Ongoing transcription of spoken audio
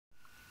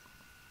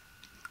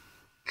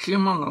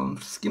Siemano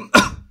wszystkim.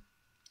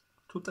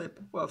 Tutaj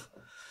Popław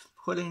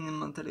w kolejnym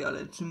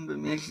materiale Czym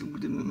bym jeździł,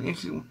 gdybym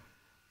jeździł.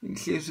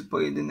 Dzisiejszy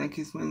pojedynek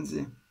jest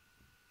między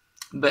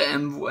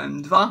BMW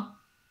M2,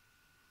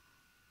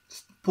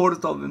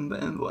 sportowym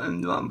BMW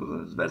M2, bo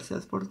to jest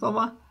wersja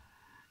sportowa,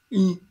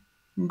 i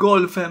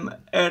Golfem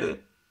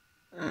R,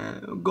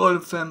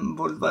 Golfem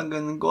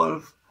Volkswagen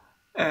Golf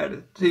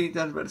R, czyli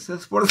też wersja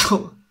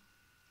sportowa.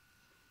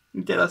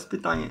 I teraz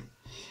pytanie,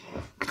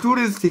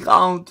 który z tych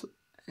aut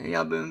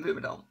ja bym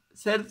wybrał?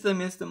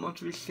 Sercem jestem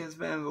oczywiście z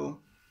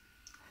BMW.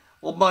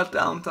 Oba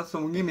te auta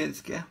są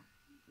niemieckie.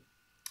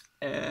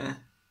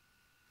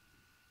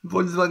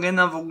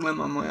 Volkswagena w ogóle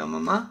ma moja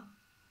mama.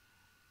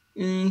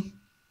 I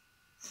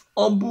w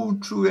obu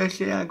czuję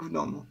się jak w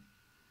domu.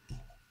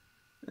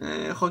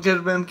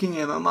 Chociaż BMW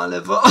nie mam,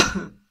 ale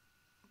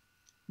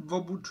w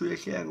obu czuję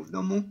się jak w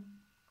domu.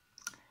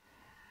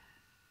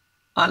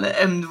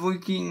 Ale M2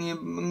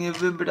 nie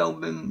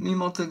wybrałbym,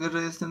 mimo tego,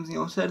 że jestem z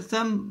nią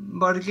sercem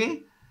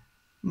bardziej.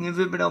 Nie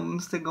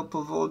wybrałbym z tego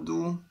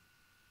powodu,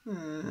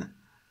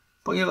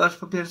 ponieważ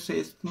po pierwsze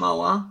jest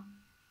mała,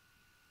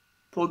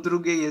 po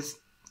drugie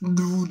jest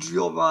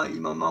dwudrzwiowa i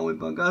ma mały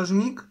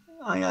bagażnik,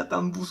 a ja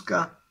tam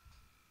wózka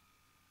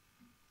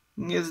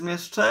nie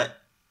zmieszczę.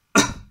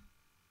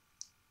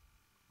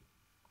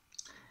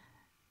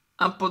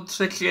 A po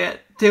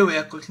trzecie tył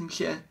jakoś mi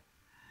się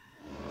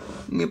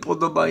nie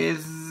podoba,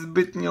 jest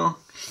zbytnio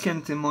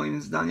ścięty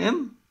moim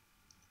zdaniem.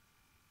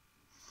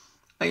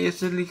 A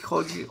jeżeli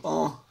chodzi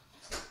o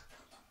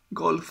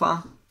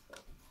Golfa,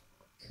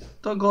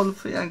 to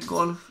Golf jak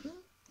Golf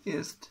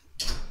jest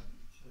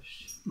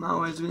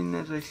mały,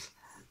 zwinny,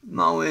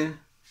 mały,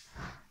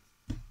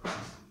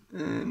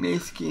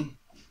 miejski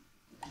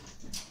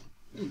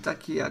i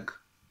taki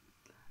jak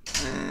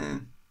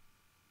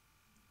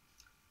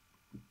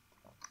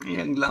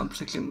dla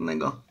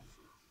przeciętnego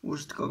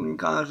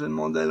użytkownika, że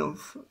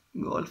modelów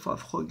Golfa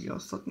wchodzi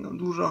ostatnio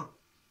dużo,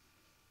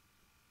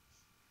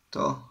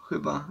 to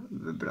chyba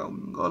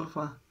wybrałbym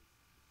Golfa.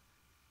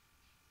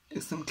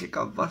 Jestem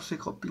ciekaw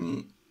waszych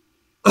opinii.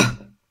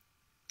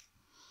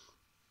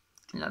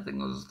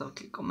 Dlatego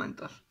zostawcie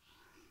komentarz,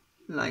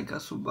 lajka,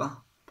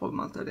 suba pod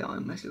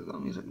materiałem. Ja się z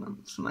wami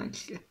żegnam. Trzymajcie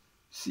się.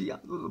 See ya.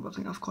 Do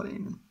zobaczenia w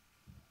kolejnym.